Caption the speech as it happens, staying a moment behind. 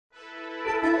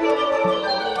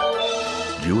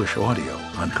Jewish audio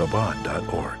on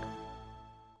Chabad.org.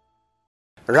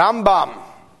 Rambam,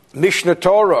 Mishneh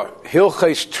Torah,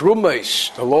 Hilches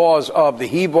Terumot, the laws of the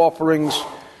heave offerings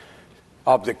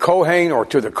of the Kohen, or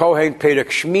to the Kohen, Perek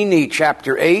Shmini,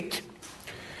 chapter 8.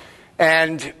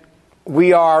 And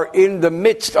we are in the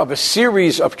midst of a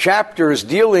series of chapters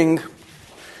dealing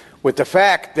with the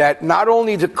fact that not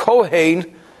only the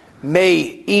Kohen may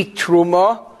eat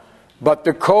Truma, but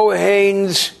the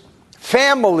Kohen's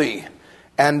family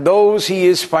and those he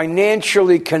is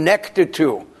financially connected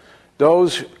to,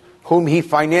 those whom he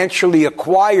financially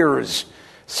acquires,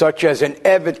 such as an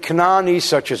Evet Kanani,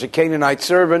 such as a Canaanite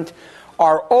servant,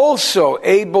 are also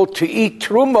able to eat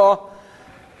Truma.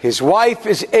 His wife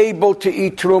is able to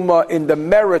eat Truma in the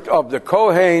merit of the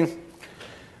Kohen,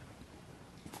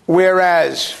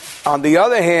 whereas, on the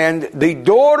other hand, the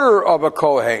daughter of a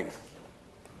Kohen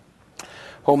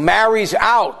who marries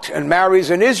out and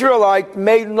marries an Israelite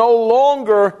may no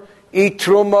longer eat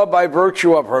Truma by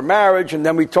virtue of her marriage. And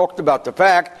then we talked about the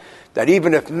fact that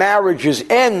even if marriages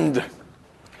end,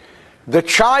 the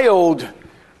child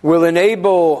will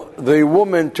enable the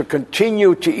woman to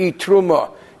continue to eat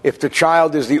Truma. If the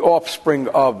child is the offspring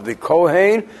of the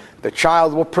Kohen, the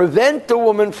child will prevent the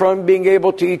woman from being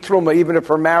able to eat Truma, even if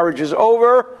her marriage is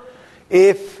over,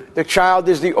 if the child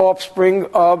is the offspring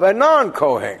of a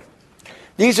non-Kohen.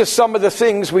 These are some of the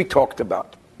things we talked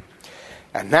about.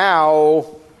 And now,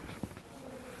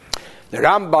 the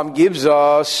Rambam gives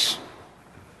us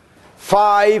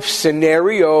 5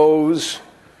 scenarios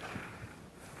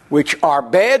which are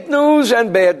bad news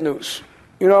and bad news.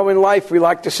 You know, in life we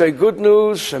like to say good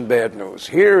news and bad news.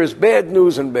 Here is bad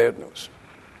news and bad news.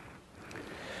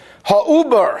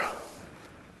 Ha'ubar,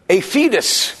 a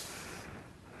fetus,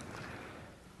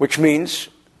 which means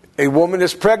a woman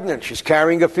is pregnant, she's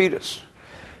carrying a fetus.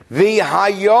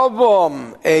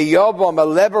 V'hayavam, a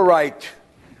levirate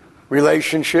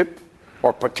relationship,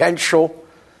 or potential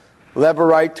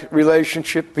levirate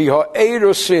relationship.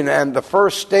 V'ha'erusin, and the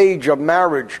first stage of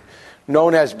marriage,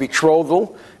 known as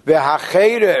betrothal.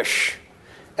 V'hacheresh,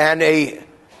 and a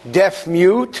deaf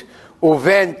mute.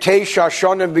 Uven teisha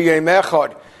shonim b'yom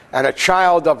echad, and a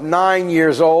child of 9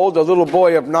 years old, a little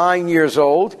boy of 9 years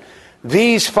old.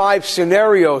 These 5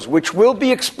 scenarios, which will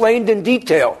be explained in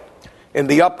detail in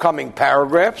the upcoming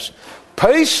paragraphs,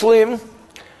 Paislim,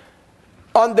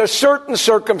 under certain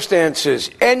circumstances,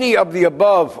 any of the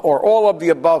above or all of the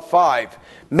above 5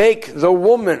 make the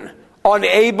woman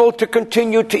unable to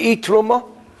continue to eat Truma.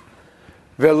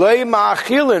 Velei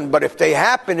ma'achilin, but if they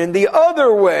happen in the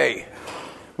other way,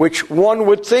 which one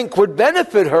would think would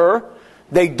benefit her,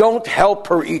 they don't help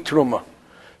her eat Truma.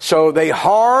 So they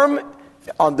harm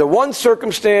under one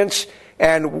circumstance,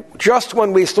 and just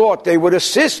when we thought they would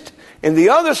assist in the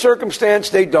other circumstance,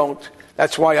 they don't.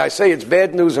 That's why I say it's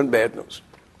bad news and bad news.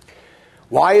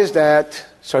 Why is that?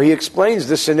 So he explains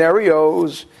the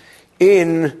scenarios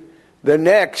in the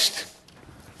next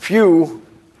few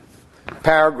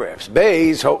paragraphs.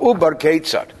 Beis ha'ubar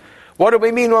keitzad. What do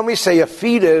we mean when we say a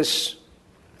fetus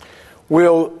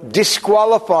will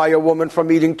disqualify a woman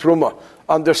from eating Truma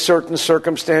under certain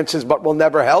circumstances, but will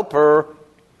never help her?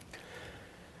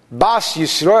 Bas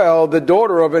Yisrael, the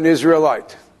daughter of an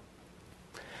Israelite,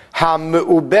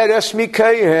 Ha'me'uberes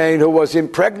mikohen, who was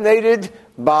impregnated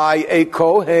by a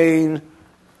Kohen.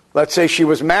 Let's say she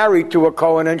was married to a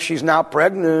Kohen and she's now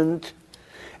pregnant,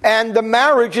 and the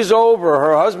marriage is over.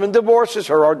 Her husband divorces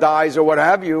her or dies or what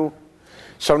have you.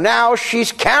 So now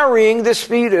she's carrying this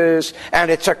fetus,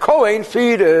 and it's a Kohen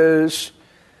fetus.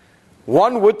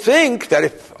 One would think that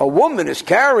if a woman is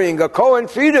carrying a Kohen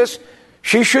fetus,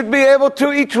 she should be able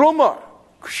to eat Truma.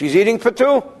 She's eating for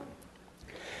 2.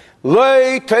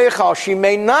 Lei teichal, she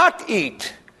may not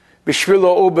eat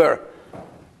b'shvilo uber,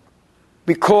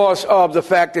 because of the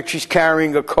fact that she's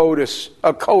carrying a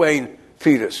Kohen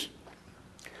fetus.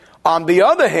 On the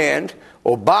other hand,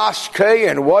 obas kei,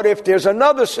 and what if there's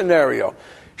another scenario?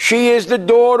 She is the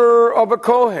daughter of a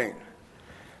Kohen.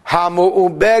 Hamu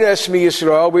uberes mi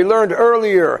Yisrael. We learned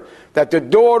earlier that the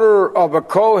daughter of a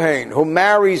Kohen who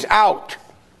marries out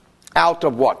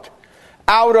of what?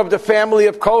 Out of the family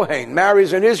of Kohen,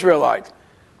 marries an Israelite,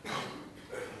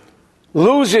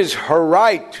 loses her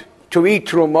right to eat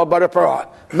Truma, but if her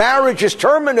marriage is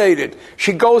terminated,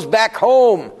 she goes back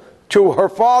home to her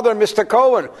father, Mr.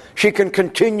 Cohen. She can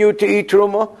continue to eat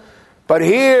Truma. But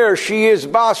here she is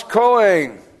Bas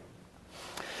Kohen,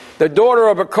 the daughter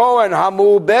of a Kohen,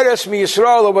 Hamu Beres Mi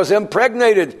Yisrael, who was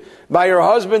impregnated by her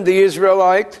husband, the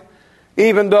Israelite,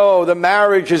 even though the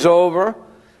marriage is over.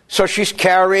 So she's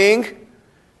carrying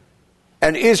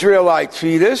an Israelite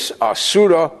fetus,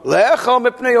 asura lecha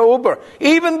mipnei ha'uber,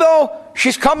 even though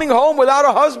she's coming home without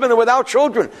a husband and without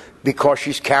children, because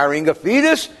she's carrying a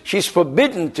fetus, she's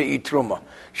forbidden to eat truma.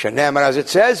 Shenemar, as it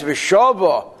says,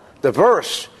 v'shava, the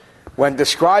verse, when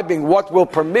describing what will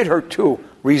permit her to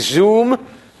resume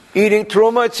eating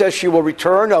truma, it says she will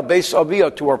return al beis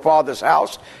aviyah, to her father's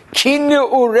house,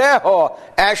 kinu ureha,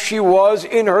 as she was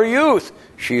in her youth.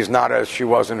 She is not as she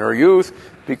was in her youth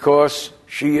because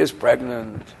she is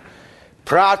pregnant.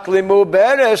 Prat limu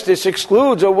beres, this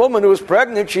excludes a woman who is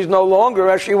pregnant. She's no longer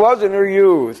as she was in her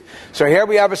youth. So here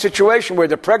we have a situation where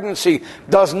the pregnancy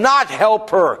does not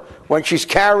help her when she's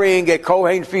carrying a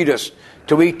Kohen fetus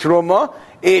to eat truma.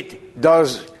 It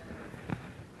does,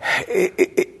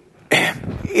 in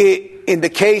the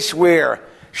case where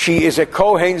she is a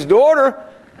Kohen's daughter,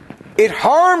 it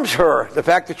harms her, the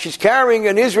fact that she's carrying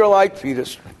an Israelite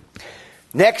fetus.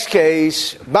 Next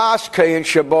case, Bas Kohen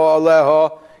Sheba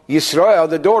Aleha Yisrael,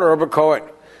 the daughter of a Kohen,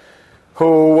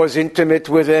 who was intimate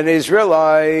with an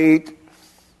Israelite.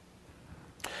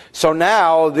 So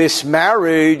now this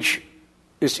marriage,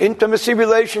 this intimacy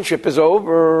relationship is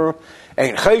over.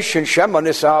 Ein Cheshin Shema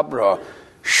Nisabra.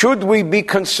 Should we be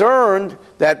concerned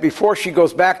that before she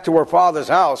goes back to her father's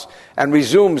house and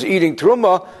resumes eating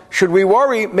truma, should we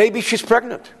worry maybe she's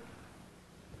pregnant?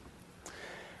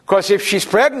 Because if she's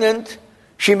pregnant,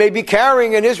 she may be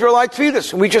carrying an Israelite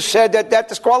fetus. And we just said that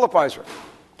disqualifies her.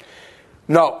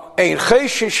 No. We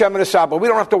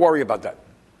don't have to worry about that.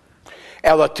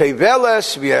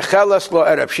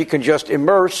 She can just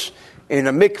immerse in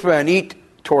a mikveh and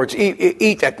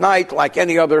eat at night like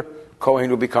any other Kohen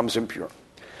who becomes impure.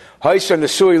 If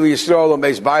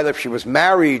she was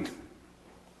married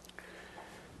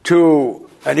to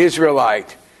an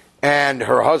Israelite and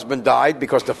her husband died,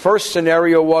 because the first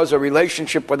scenario was a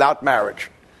relationship without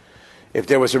marriage. If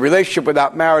there was a relationship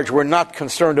without marriage, we're not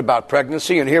concerned about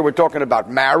pregnancy, and here we're talking about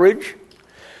marriage.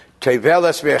 For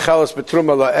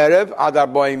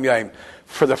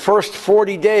the first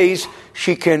 40 days,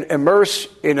 she can immerse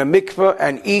in a mikveh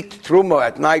and eat truma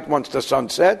at night once the sun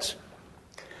sets,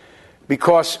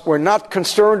 because we're not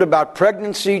concerned about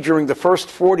pregnancy during the first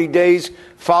 40 days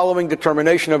following the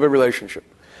termination of a relationship,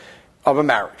 of a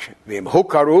marriage.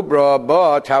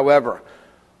 But, however,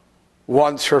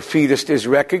 once her fetus is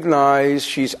recognized,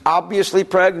 she's obviously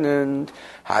pregnant.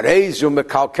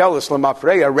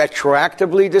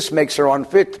 Retroactively, this makes her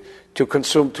unfit to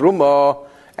consume truma,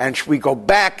 and we go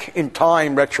back in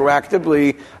time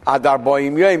retroactively, adar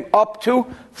boim yom, up to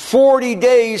 40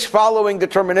 days following the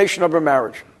termination of her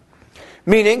marriage.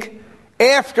 Meaning,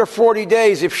 after 40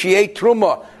 days, if she ate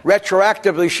truma,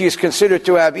 retroactively she is considered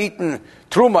to have eaten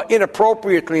truma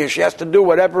inappropriately, and she has to do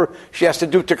whatever she has to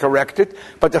do to correct it.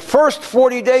 But the first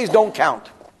 40 days don't count.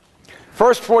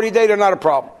 First 40 days are not a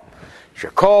problem.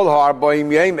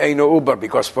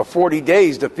 Because for 40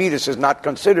 days the fetus is not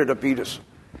considered a fetus.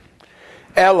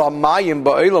 It's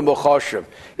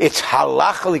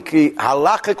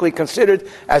halachically considered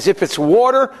as if it's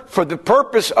water for the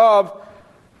purpose of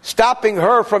stopping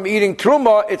her from eating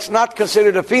truma. It's not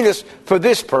considered a fetus for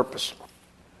this purpose.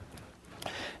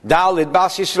 And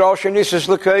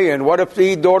what if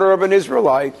the daughter of an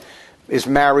Israelite is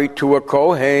married to a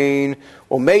Kohen?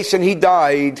 Well, Mason, he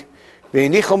died,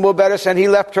 and he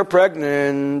left her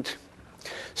pregnant.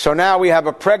 So now we have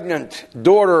a pregnant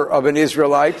daughter of an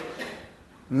Israelite,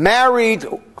 married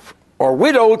or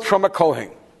widowed from a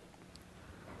Kohen.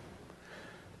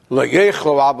 The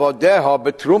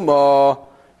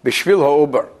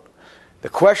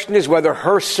question is whether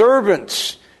her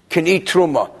servants can eat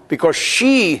truma, because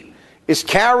she is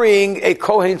carrying a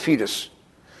Kohen fetus.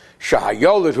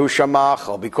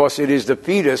 Because it is the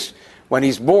fetus when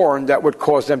he's born that would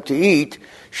cause them to eat.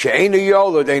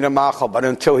 But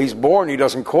until he's born, he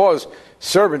doesn't cause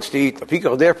servants to eat.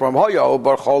 Therefore,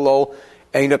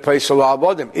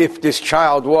 if this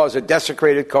child was a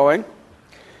desecrated Kohen,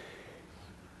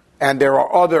 and there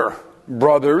are other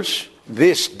brothers,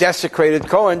 this desecrated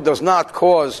Kohen does not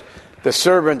cause the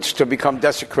servants to become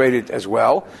desecrated as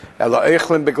well.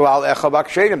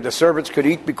 The servants could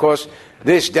eat because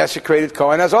this desecrated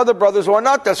Kohen has other brothers who are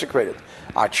not desecrated.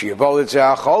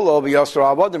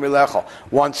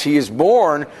 Once he is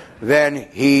born, then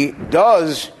he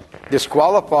does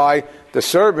disqualify the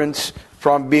servants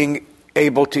from being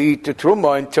able to eat the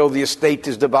truma until the estate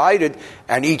is divided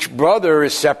and each brother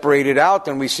is separated out,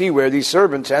 and we see where these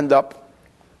servants end up.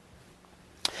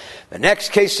 The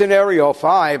next case scenario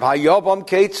 5, Hayavam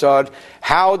Ketzad,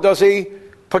 how does a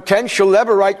potential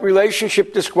Levirate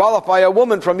relationship disqualify a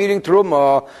woman from eating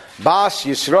truma? Bas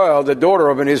Yisrael, the daughter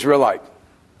of an Israelite,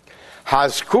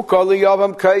 Hazkuka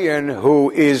liyavam kayin,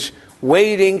 who is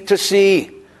waiting to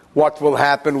see what will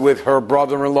happen with her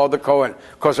brother-in-law, the Kohen,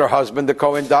 because her husband, the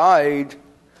Kohen, died.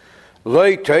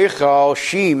 Lo teichal,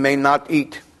 she may not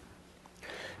eat.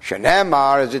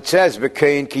 Shenemar, as it says,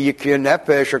 v'kein ki yikir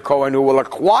nefesh, a Kohen who will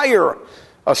acquire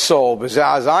a soul.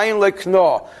 V'zazayin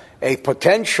lekno, a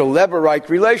potential levirate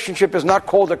relationship is not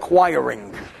called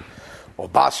acquiring. Or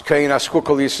bas kein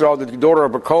askukal Yisrael, the daughter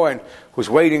of a Kohen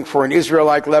who's waiting for an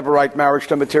Israelite levirate marriage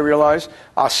to materialize.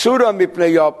 Asura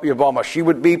mipnei yavama, she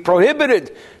would be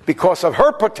prohibited because of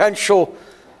her potential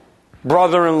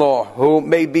brother-in-law, who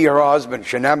may be her husband.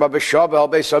 She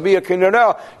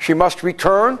must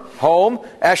return home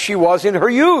as she was in her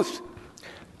youth.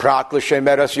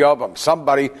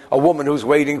 Somebody, a woman who's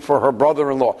waiting for her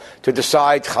brother-in-law to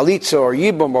decide chalitza or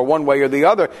yibum or one way or the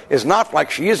other, is not like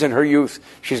she is in her youth.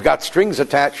 She's got strings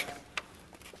attached.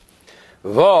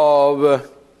 What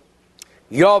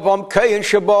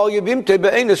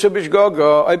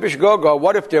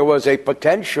if there was a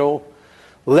potential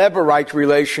levirate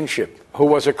relationship who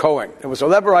was a Kohen? It was a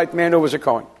levirate man who was a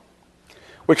Kohen.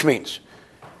 Which means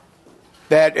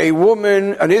that a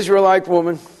woman, an Israelite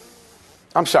woman,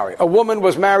 a woman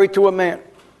was married to a man.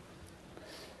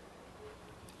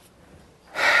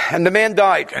 And the man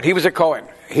died, and he was a Kohen.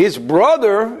 His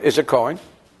brother is a Kohen.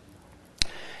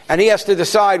 And he has to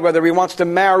decide whether he wants to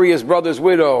marry his brother's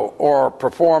widow or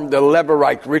perform the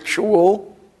levirate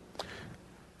ritual,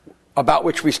 about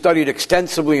which we studied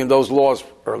extensively in those laws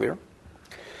earlier.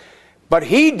 But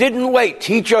he didn't wait.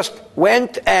 He just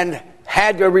went and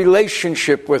had a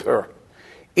relationship with her.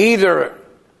 Either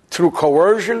through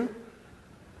coercion,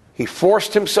 he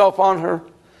forced himself on her,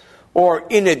 or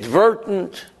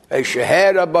inadvertent, a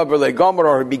shehera b'avlei gomer,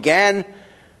 or he began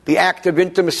the act of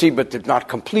intimacy but did not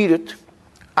complete it.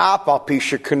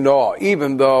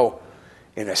 Even though,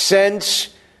 in a sense,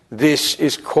 this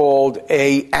is called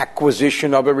a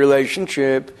acquisition of a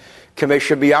relationship,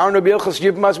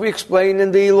 as we explain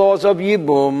in the laws of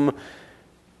Yibum,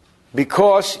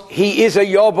 because he is a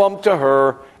Yobam to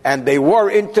her, and they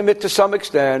were intimate to some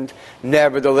extent.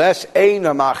 Nevertheless,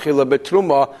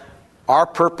 our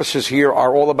purposes here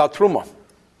are all about Truma.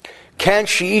 Can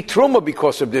she eat Truma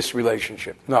because of this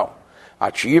relationship? No.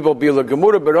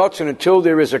 Until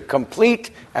there is a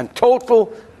complete and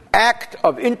total act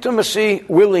of intimacy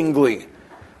willingly.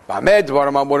 When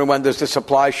does this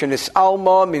apply?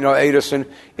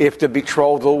 If the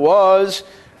betrothal was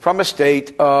from a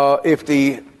state, if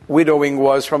the widowing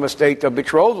was from a state of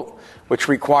betrothal, which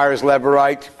requires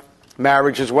levirate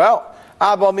marriage as well.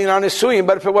 But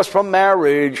if it was from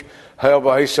marriage,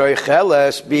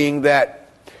 being that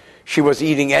she was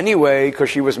eating anyway because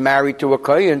she was married to a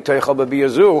kohen,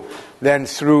 then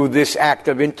through this act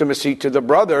of intimacy to the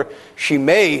brother, she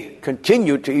may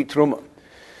continue to eat truma.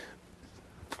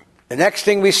 The next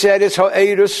thing we said is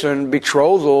ha'edus, and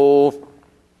betrothal.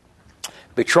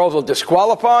 Betrothal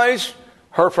disqualifies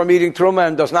her from eating truma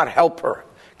and does not help her.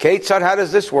 Ketzad, how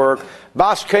does this work?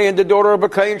 Bas Kayin, the daughter of a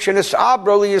Kayin, shenis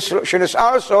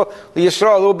arso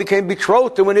liyisrael, who became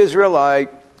betrothed to an Israelite.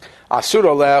 Asura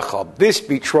lecha, this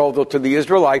betrothal to the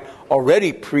Israelite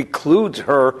already precludes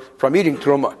her from eating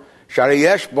truma.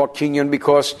 Sharayesh bo kinyan,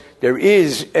 because there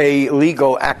is a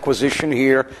legal acquisition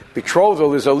here.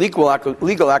 Betrothal is a legal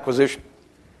acquisition.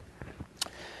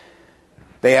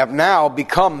 They have now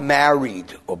become married.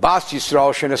 Obas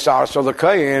Yisrael shenis arso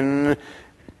lekayin.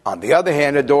 On the other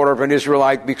hand, a daughter of an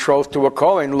Israelite betrothed to a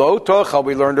Kohen, lo tochal,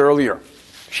 we learned earlier,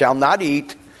 shall not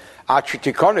eat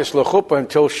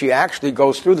until she actually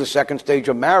goes through the second stage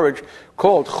of marriage,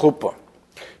 called chuppah.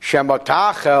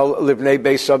 Shematachel livnei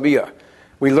beis aviyah.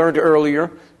 We learned earlier,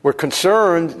 we're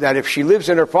concerned that if she lives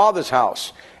in her father's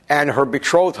house and her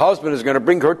betrothed husband is going to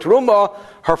bring her truma,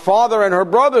 her father and her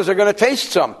brothers are going to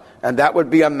taste some, and that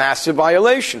would be a massive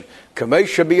violation. Kamei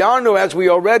shabianu, as we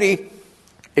already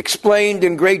explained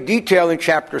in great detail in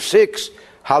chapter 6,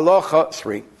 halacha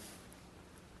 3.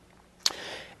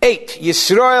 8.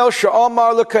 Yisrael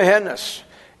she'amar lekohenes.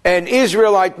 An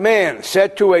Israelite man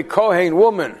said to a Kohen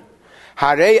woman,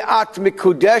 Harei at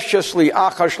mikudeshes li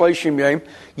achar shleishim yom.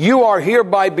 You are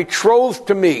hereby betrothed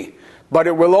to me, but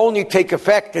it will only take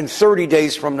effect in 30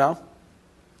 days from now.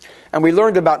 And we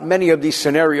learned about many of these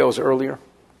scenarios earlier.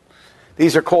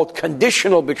 These are called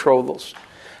conditional betrothals.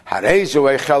 Harei zu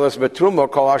eicheles betruma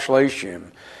kol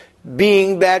hashleishim.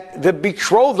 Being that the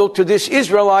betrothal to this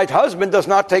Israelite husband does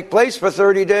not take place for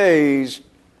 30 days.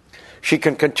 She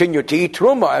can continue to eat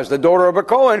truma as the daughter of a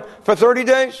Kohen for 30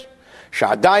 days.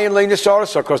 Sha'adayin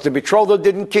le'nisarsa, because the betrothal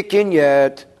didn't kick in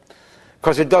yet.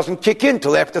 Because it doesn't kick in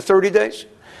till after 30 days.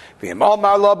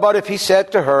 But if he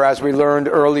said to her, as we learned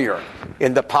earlier,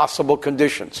 in the possible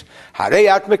conditions.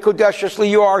 Hareyat mekudeshesli,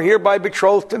 you are hereby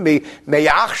betrothed to me,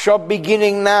 me'achshav,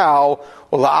 beginning now,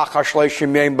 ula'achar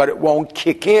shleishim yom, but it won't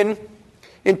kick in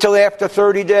until after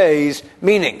 30 days,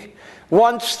 meaning,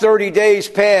 once 30 days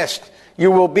passed,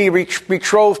 you will be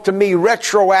betrothed to me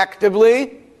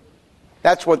retroactively.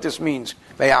 That's what this means.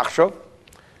 Me'achshav.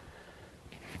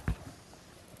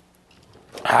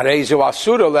 Harezu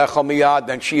asura lechol miyad,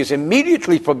 then she is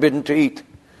immediately forbidden to eat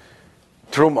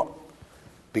Terumot,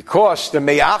 because the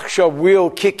me'achshav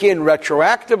will kick in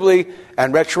retroactively,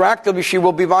 and retroactively she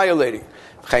will be violating.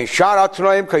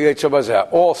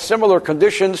 All similar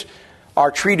conditions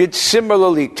are treated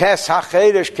similarly. Tes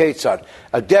hachedesh ketzad,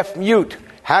 a deaf mute.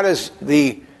 How does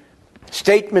the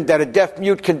statement that a deaf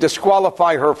mute can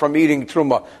disqualify her from eating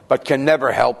Terumot, but can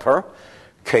never help her?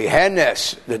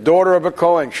 Kehenes, the daughter of a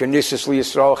Kohen, Shenisis li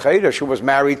Yisrael Chedesh, who was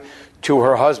married to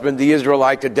her husband, the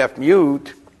Israelite, the deaf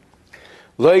mute,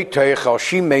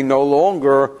 she may no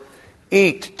longer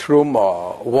eat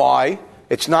Terumot. Why?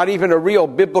 It's not even a real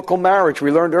biblical marriage. We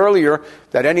learned earlier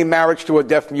that any marriage to a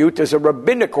deaf mute is a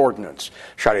rabbinic ordinance.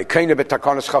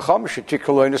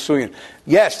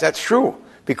 Yes, that's true,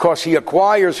 because he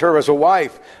acquires her as a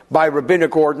wife by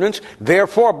rabbinic ordinance.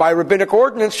 Therefore, by rabbinic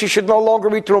ordinance, she should no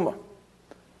longer eat Terumot.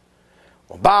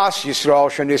 Bas Yisrael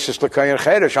Shenisis L'Kohen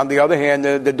Chedesh. On the other hand,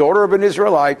 the daughter of an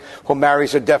Israelite who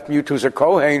marries a deaf mute who's a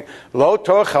Kohen, Lo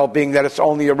Tochel, being that it's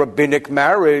only a rabbinic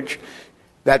marriage,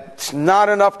 that's not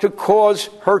enough to cause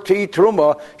her to eat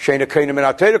Terumot. Sheina Keinim and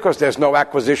Ateda, because there's no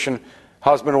acquisition,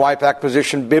 husband-wife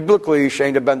acquisition biblically,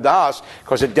 Sheina Bendas,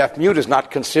 because a deaf mute is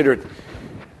not considered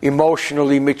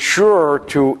emotionally mature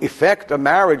to effect a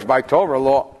marriage by Torah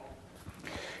law.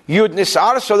 Yud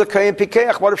Nisar, so the Kohen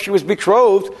Pikeach, what if she was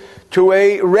betrothed to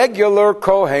a regular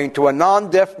Kohen, to a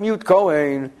non-deaf mute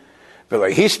Kohen,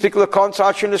 and he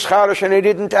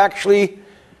didn't actually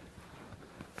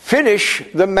finish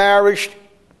the marriage,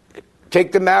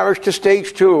 take the marriage to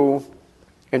stage 2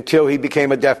 until he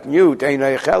became a deaf mute.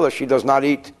 She does not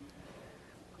eat.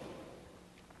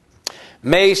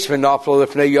 What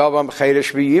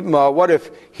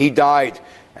if he died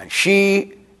and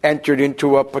she entered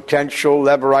into a potential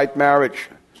Levirate marriage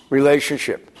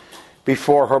relationship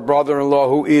before her brother-in-law,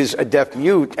 who is a deaf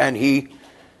mute, and he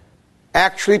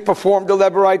actually performed a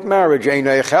Levirate marriage?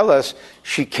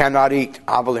 She cannot eat.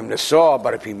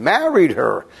 But if he married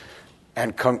her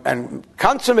and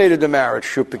consummated the marriage,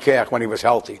 when he was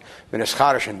healthy,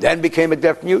 and then became a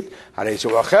deaf mute,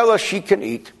 she can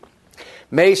eat.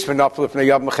 What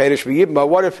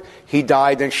if he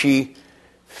died and she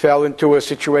fell into a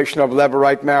situation of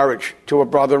Levirate marriage to a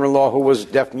brother-in-law who was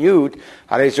deaf-mute,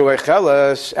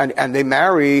 and they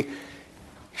marry,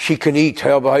 she can eat,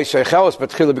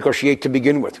 but because she ate to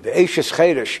begin with.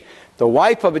 The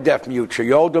wife of a deaf-mute,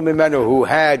 who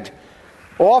had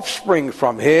offspring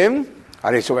from him,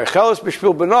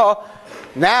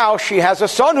 now she has a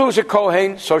son who's a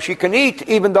Kohen, so she can eat,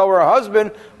 even though her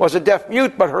husband was a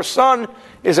deaf-mute, but her son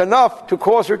is enough to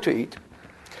cause her to eat.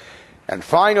 And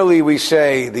finally, we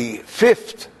say the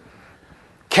fifth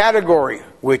category,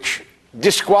 which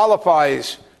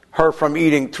disqualifies her from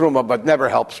eating Terumot but never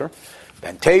helps her.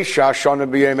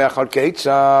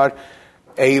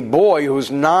 A boy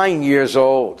who's 9 years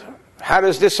old. How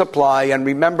does this apply? And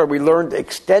remember, we learned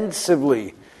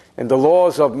extensively in the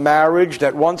laws of marriage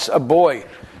that once a boy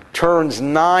turns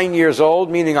 9 years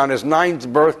old, meaning on his 9th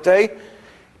birthday,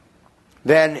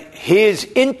 then his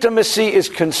intimacy is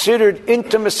considered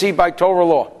intimacy by Torah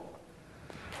law,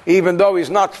 even though he's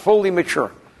not fully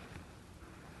mature.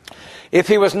 If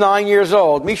he was 9 years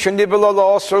old,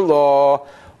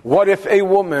 what if a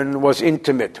woman was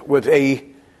intimate with a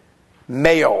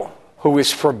male who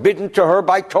is forbidden to her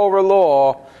by Torah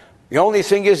law? The only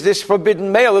thing is, this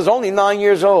forbidden male is only 9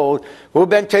 years old.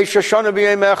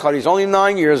 He's only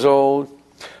 9 years old.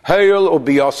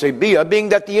 Being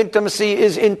that the intimacy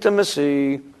is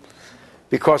intimacy,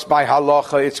 because by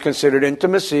halacha it's considered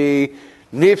intimacy.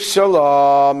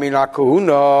 Nifsala mina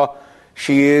kahuna,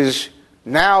 she is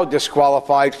now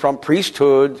disqualified from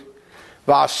priesthood.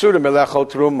 Va'asura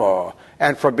melechot Terumot,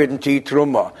 and forbidden to eat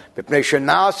Terumot.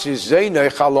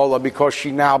 Because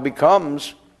she now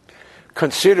becomes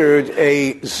considered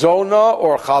a zona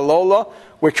or chalola,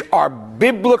 which are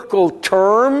biblical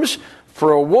terms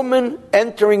for a woman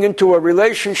entering into a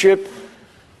relationship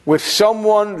with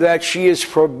someone that she is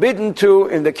forbidden to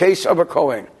in the case of a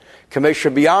Kohen. Kamesha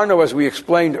Biarno, as we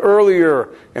explained earlier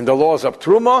in the laws of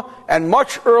Terumot, and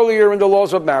much earlier in the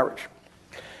laws of marriage.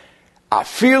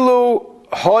 Afilu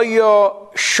hoya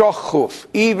shachuf,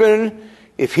 even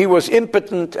if he was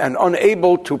impotent and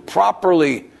unable to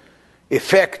properly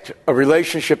effect a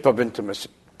relationship of intimacy.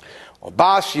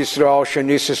 Bas Yisrael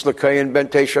shenisis l'kayin ben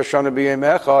teisha shana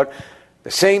b'yem echad.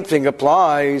 The same thing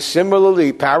applies.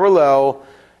 Similarly, parallel,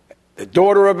 the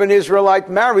daughter of an Israelite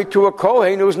married to a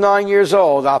Kohen who was 9 years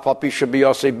old,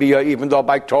 even though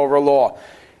by Torah law,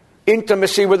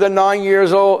 intimacy with a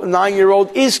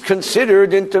 9-year-old is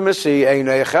considered intimacy.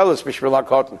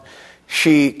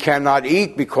 She cannot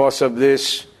eat because of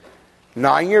this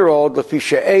 9-year-old,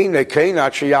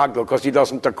 because he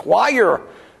doesn't acquire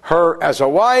her as a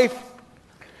wife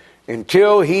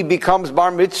until he becomes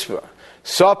bar mitzvah.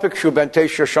 If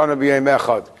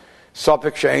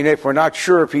we're not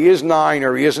sure if he is 9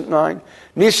 or he isn't 9.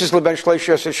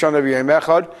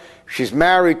 She's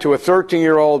married to a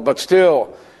 13-year-old, but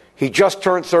still, he just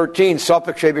turned 13.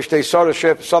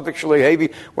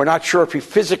 We're not sure if he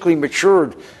physically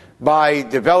matured by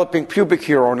developing pubic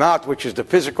hair or not, which is the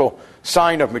physical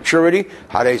sign of maturity.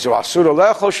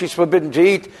 She's forbidden to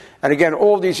eat. And again,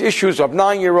 all these issues of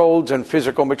 9-year-olds and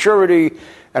physical maturity,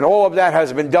 and all of that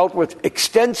has been dealt with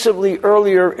extensively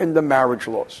earlier in the marriage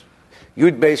laws.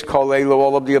 Yud Beis Kol Elu,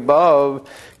 all of the above,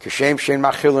 Kishem Shein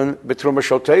Machilin B'Truma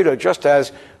Shoteda, just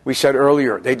as we said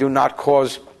earlier, they do not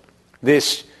cause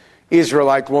this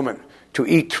Israelite woman to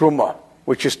eat Truma,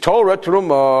 which is Torah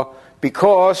Truma,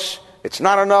 because it's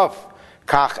not enough.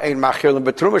 Kach Ein Machilin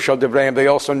B'Truma Shoteda, they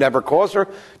also never cause her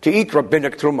to eat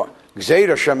rabbinic Truma.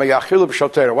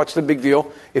 What's the big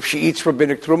deal if she eats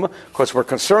rabbinic truma? Because we're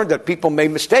concerned that people may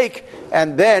mistake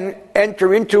and then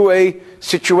enter into a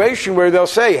situation where they'll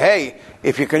say, hey,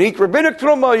 if you can eat rabbinic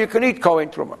truma, you can eat Kohen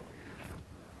truma.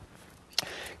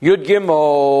 Yud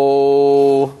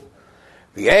Gimel.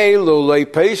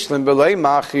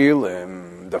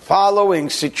 The following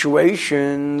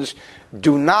situations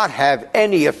do not have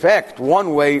any effect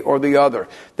one way or the other.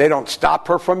 They don't stop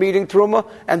her from eating truma,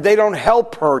 and they don't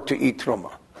help her to eat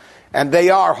truma. And they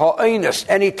are ha'inus,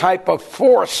 any type of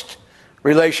forced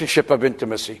relationship of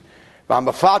intimacy.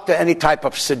 V'amafata, any type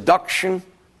of seduction.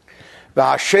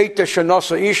 V'hasheta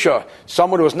shenosa isha,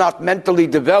 someone who is not mentally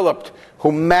developed,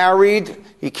 who married,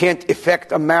 he can't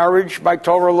effect a marriage by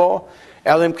Torah law.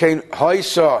 Elim kein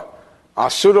haisa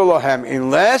asura lahem,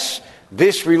 unless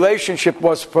this relationship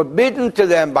was forbidden to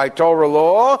them by Torah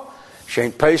law, where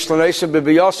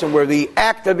the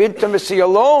act of intimacy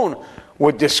alone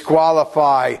would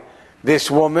disqualify this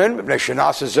woman,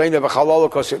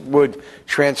 because it would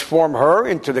transform her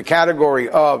into the category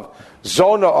of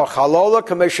zona or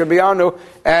chalola,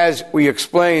 as we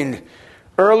explained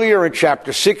earlier in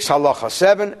chapter 6, halacha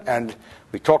 7, and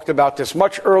we talked about this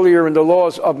much earlier in the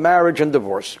laws of marriage and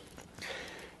divorce.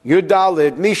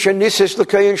 Yudalid, Misha Nisis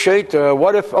L'Kayin Sheita.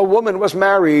 What if a woman was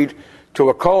married to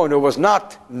a Kohen who was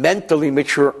not mentally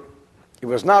mature? He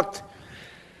was not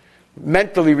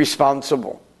mentally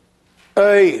responsible.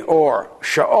 Or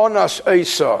Sha'onas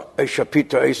Eisa,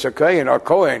 Eshapita Eisa Kayin, or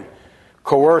Kohen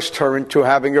coerced her into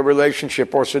having a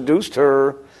relationship or seduced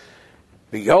her.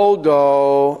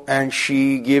 V'yodo, and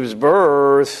she gives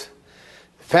birth.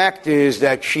 Fact is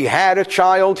that she had a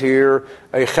child here,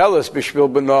 a cheles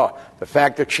b'shvil b'nah. The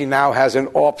fact that she now has an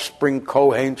offspring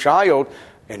Kohen child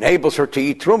enables her to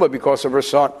eat truma because of her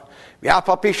son.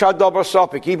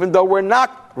 Even though we're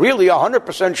not really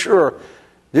 100% sure,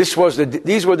 these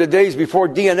were the days before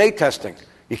DNA testing.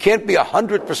 You can't be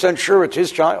 100% sure it's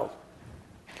his child.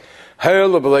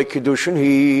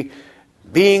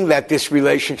 Being that this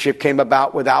relationship came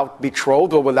about without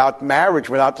betrothal, without marriage,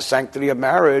 without the sanctity of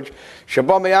marriage,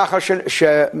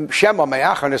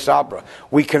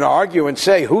 we can argue and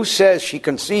say, who says she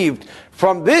conceived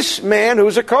from this man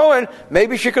who's a Kohen?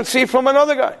 Maybe she conceived from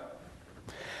another guy.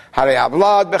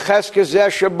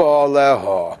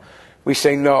 We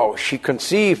say no, she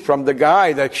conceived from the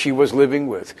guy that she was living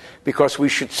with, because we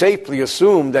should safely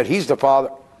assume that he's the father.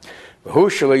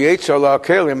 As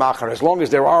long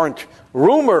as there aren't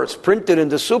rumors printed in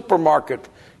the supermarket,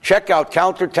 checkout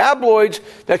counter tabloids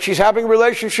that she's having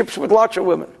relationships with lots of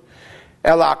women.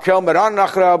 But everybody,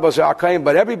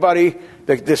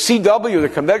 the CW, the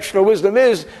conventional wisdom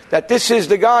is that this is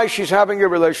the guy she's having a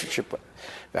relationship with.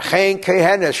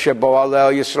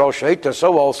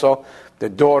 So also the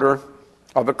daughter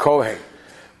of a Kohen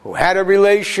who had a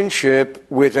relationship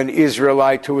with an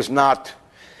Israelite who was not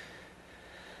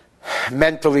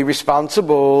mentally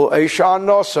responsible,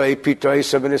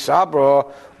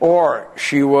 or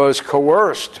she was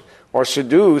coerced or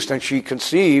seduced and she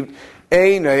conceived.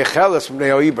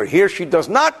 Here she does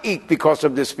not eat because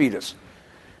of this fetus.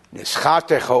 If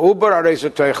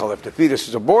the fetus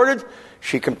is aborted,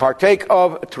 she can partake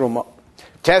of truma.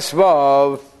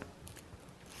 Tesvav.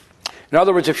 In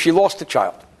other words, if she lost a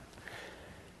child,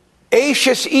 What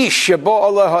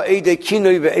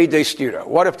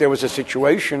if there was a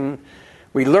situation,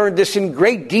 we learned this in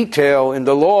great detail in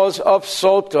the laws of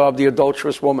Sota, of the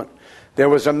adulterous woman. There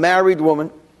was a married woman,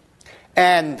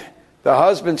 and the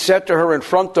husband said to her in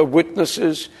front of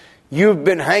witnesses, you've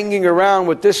been hanging around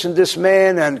with this and this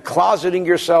man and closeting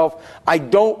yourself. I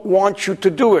don't want you to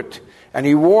do it. And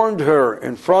he warned her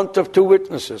in front of two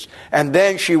witnesses. And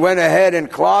then she went ahead and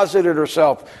closeted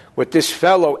herself with this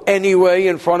fellow anyway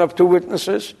in front of two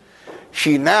witnesses.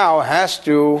 She now has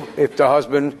to, if the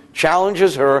husband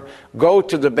challenges her, go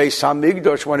to the Beis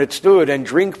Hamikdash when it stood and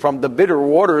drink from the bitter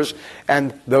waters,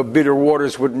 and the bitter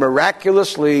waters would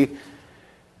miraculously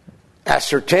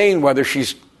ascertain whether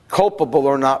she's culpable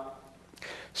or not.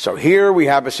 So here we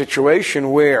have a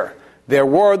situation where there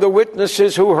were the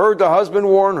witnesses who heard the husband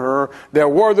warn her. There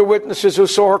were the witnesses who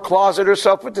saw her closet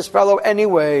herself with this fellow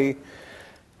anyway.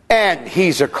 And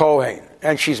he's a Kohen,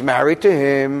 and she's married to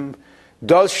him.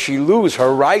 Does she lose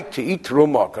her right to eat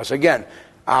Terumot? Because again,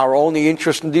 our only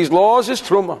interest in these laws is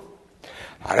Terumot.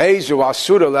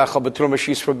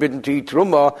 She's forbidden to eat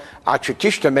Terumah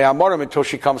until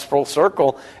she comes full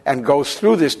circle and goes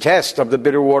through this test of the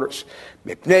bitter waters.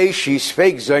 She's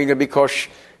fake Zaina because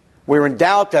we're in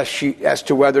doubt as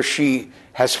to whether she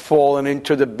has fallen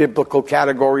into the biblical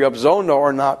category of Zona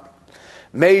or not.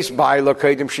 What if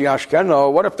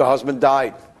the husband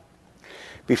died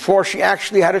before she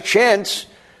actually had a chance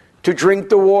to drink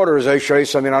the waters? We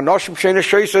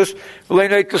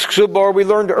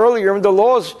learned earlier in the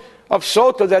laws of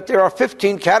Sota that there are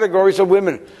 15 categories of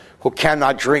women who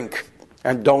cannot drink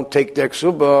and don't take the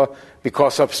ksuba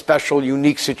because of special,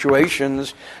 unique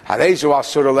situations.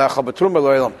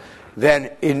 Then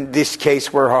in this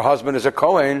case where her husband is a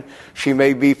Kohen, she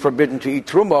may be forbidden to eat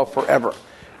Truma forever.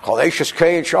 Any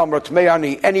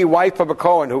wife of a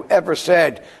Kohen who ever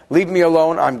said, leave me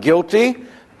alone, I'm guilty,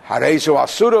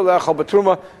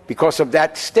 because of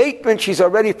that statement, she's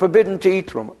already forbidden to eat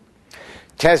Truma.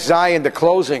 Tezai, in the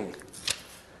closing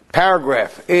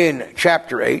paragraph in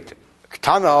chapter 8,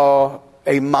 Ktana,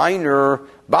 a minor,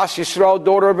 Bas Yisrael,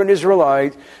 daughter of an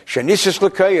Israelite, Shenisis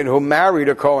L'Kayin, who married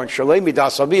a Kohen, Shalei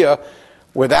Midas Aviyah,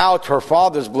 without her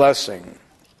father's blessing.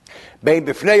 Bein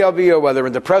b'fnei aviyah, whether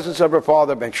in the presence of her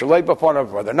father, ben shalei b'fanav,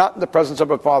 whether not in the presence of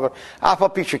her father,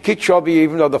 afal pi shekit shavi,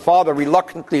 even though the father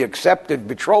reluctantly accepted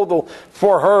betrothal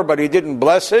for her, but he didn't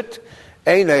bless it,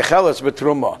 ein eicheles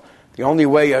b'truma. The only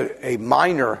way a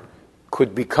minor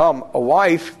could become a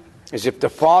wife is if the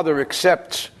father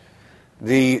accepts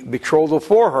the betrothal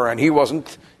for her, and he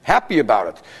wasn't happy about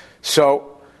it.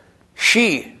 So,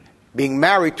 she, being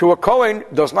married to a Kohen,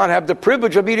 does not have the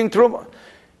privilege of eating truma.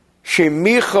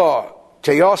 Shemicha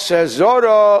teyoseh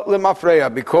zora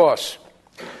lemafreya, because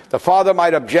the father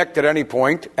might object at any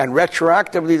point, and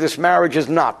retroactively this marriage is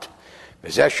not.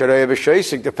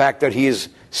 The fact that he is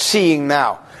seeing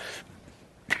now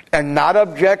and not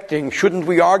objecting, shouldn't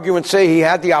we argue and say he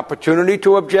had the opportunity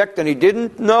to object and he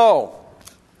didn't? No.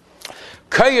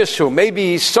 Kayasu,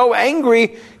 maybe he's so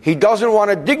angry he doesn't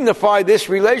want to dignify this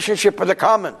relationship with a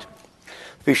comment.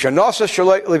 Because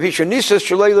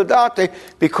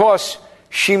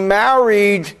she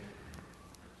married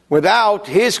without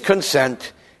his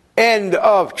consent. End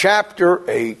of chapter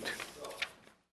 8.